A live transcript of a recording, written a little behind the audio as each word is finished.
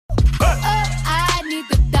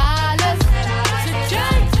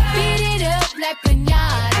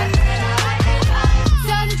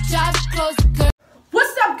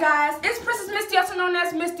guys? It's Princess Misty, also known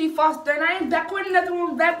as Misty Foster, and I am back with another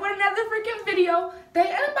one, freaking video.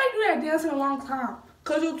 Anybody do that dance in a long time?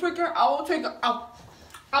 Cause you trigger, I will trigger.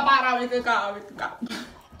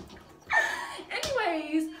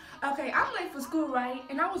 Anyways, okay, I'm late for school, right?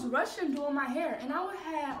 And I was rushing doing my hair, and I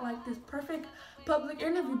had like this perfect public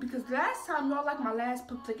interview because last time, y'all, like my last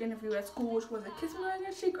public interview at school, which was a kiss me on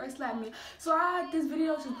your cheek or slap me. So I had this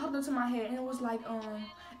video just popped into my head, and it was like,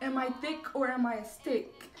 am I thick or am I a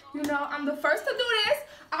stick? You know, I'm the first to do this.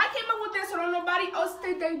 I came up with this, so don't nobody else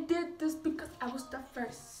think they did this because I was the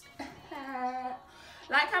first.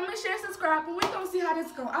 Like, comment, share, subscribe, and we gonna see how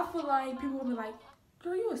this go. I feel like people will be like,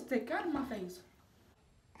 girl, you a stick, get out of my face.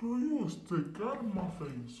 Girl, you a stick, get out of my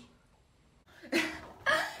face.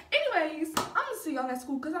 Anyways, I'm gonna see y'all at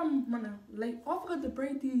school because I'm running late. I forgot to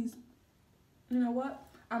braid these. You know what?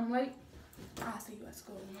 I'm late. I'll see you at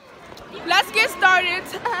school. Let's get started.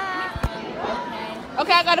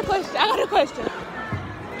 Okay, I got a question.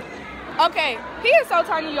 Okay, he is so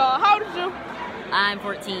tiny, y'all. How old are you? I'm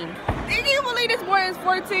 14. Can you believe this boy is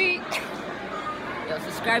 14? Yo,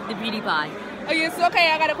 subscribe to Beauty Pie. Oh, yes,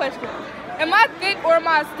 okay, I got a question. Am I thick or am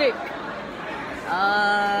I a stick?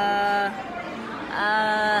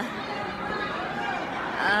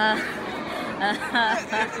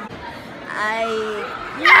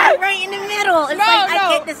 You're right in the middle. It's I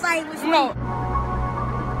can't decide which one.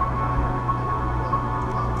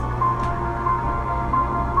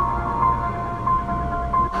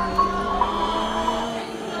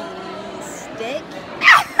 Stick?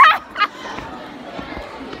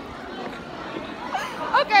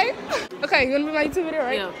 Okay, you wanna be my YouTube video,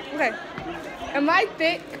 right? Yeah. Okay. Am I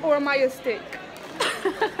thick or am I a stick?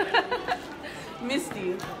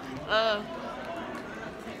 Misty.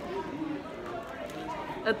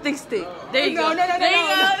 A thick stick. There you go. No. There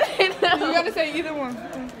you go. You gotta say either one.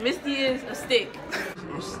 Misty is a stick.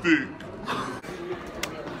 A stick.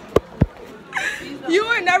 You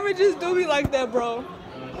would never just do me like that, bro.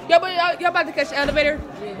 Y'all about to catch the elevator?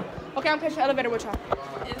 Yeah. Okay, I'm catching the elevator with y'all.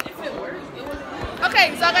 If it works, it works.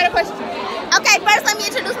 Okay, so I got a question. Okay, first let me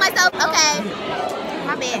introduce myself. Okay.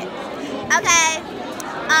 My bad. Okay.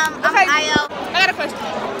 I'm Io. I got a question.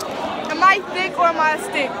 Am I thick or am I a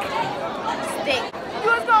stick? Stick. You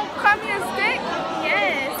was gonna call me a stick?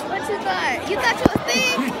 Yes. What you thought? You thought you was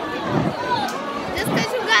thick? Just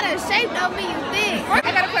because you got a shape don't mean you thick. I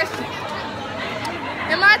got a question.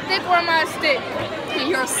 Am I thick or am I a stick?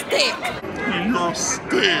 You're a stick. You're a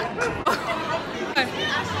stick.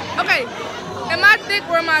 Okay. Am I thick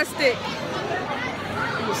or am I a stick?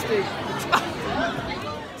 You a stick.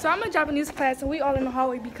 So I'm in Japanese class and we all in the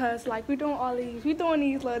hallway because like we doing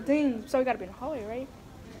these little things. So we gotta be in the hallway, right?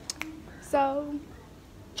 So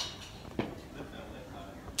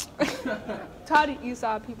tired of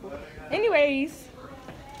Eastside people. Anyways,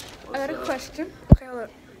 I got a question. Okay, look.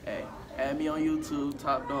 Hey, add me on YouTube,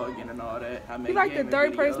 Top Dog, and all that. I make You're like the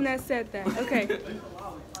third videos. person that said that. Okay.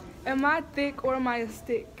 Am I thick or am I a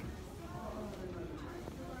stick?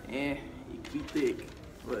 Yeah, you keep thick,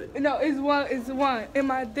 but No, it's one.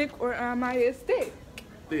 Am I thick or am I a stick?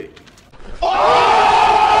 thick.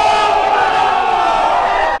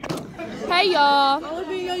 Hey y'all.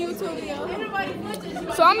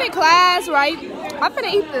 So I'm in class, right? I'm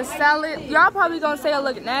finna eat this salad. Y'all probably gonna say I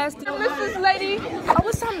look nasty. I miss this lady. Oh,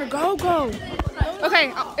 it's time to go.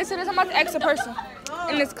 Okay, it's I'm about to ask a person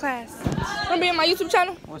in this class. Wanna be in my YouTube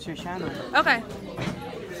channel? What's your channel? Okay.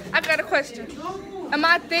 I got a question. Am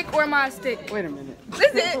I thick or am I a stick? Wait a minute.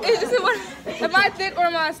 Is it what? Am I thick or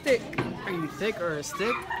am I a stick? Are you thick or a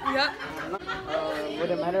stick? Yep.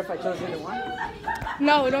 Would it matter if I chose either one?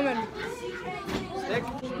 No, it don't matter. Stick?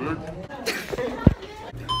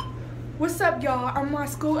 What's up, y'all? I'm on my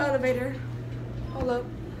school elevator. Hold up.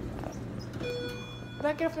 Did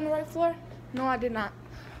I get up on the right floor? No, I did not.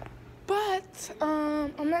 But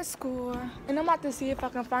I'm at school and I'm about to see if I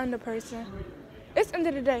can find the person. It's the end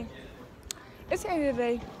of the day.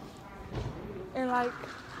 And like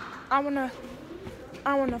I wanna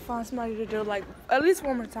find somebody to do like at least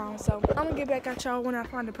one more time. So I'm gonna get back at y'all when I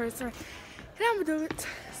find the person. And I'm gonna do it.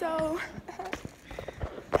 So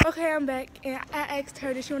okay, I'm back and I asked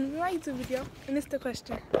her that she wanted to be my YouTube video. And it's the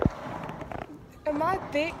question. Am I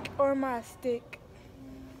thick or am I a stick?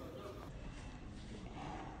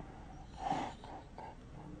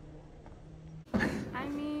 I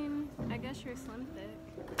mean, I guess you're slim thick.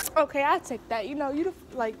 Okay, I take that. You know, you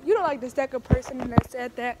don't like the second person that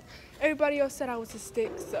said that. Everybody else said I was a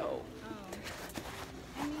stick, so.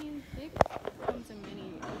 I mean, thick comes in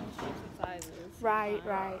many shapes and sizes. Right,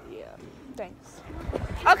 yeah. Thanks.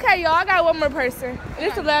 Okay, y'all, I got one more person. And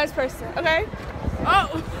it's the last person, okay?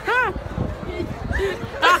 Oh,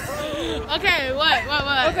 Okay, what?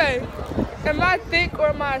 Okay. Am I thick or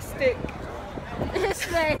am I a stick?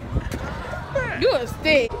 Stick. You a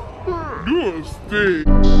stick. You a stick.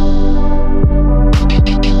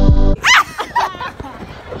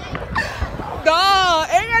 Dog,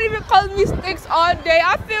 ain't not even calling me sticks all day.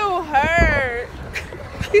 I feel hurt.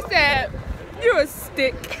 He said, you're a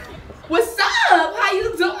stick. What's up? How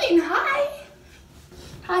you doing? Hi.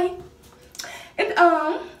 Hi. And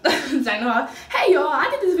hey y'all, I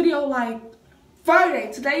did this video like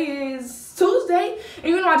Friday. Today is Tuesday. And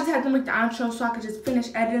you know I just had to make the outro so I could just finish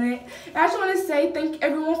editing it. And I just want to say thank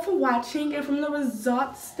everyone for watching, and from the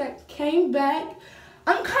results that came back,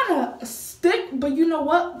 I'm kind of a stick, but you know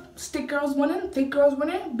what? Stick girls winning, thick girls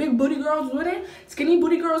winning, big booty girls winning, skinny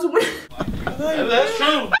booty girls winning. That's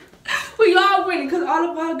true. We all winning because all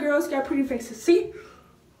of our girls got pretty faces. See?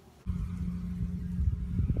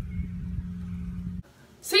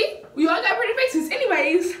 See? We all got pretty faces.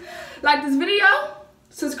 Anyways, like this video,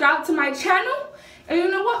 subscribe to my channel, and you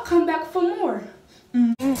know what? Come back for more.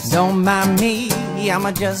 Don't mind me,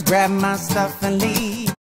 I'ma just grab my stuff and leave.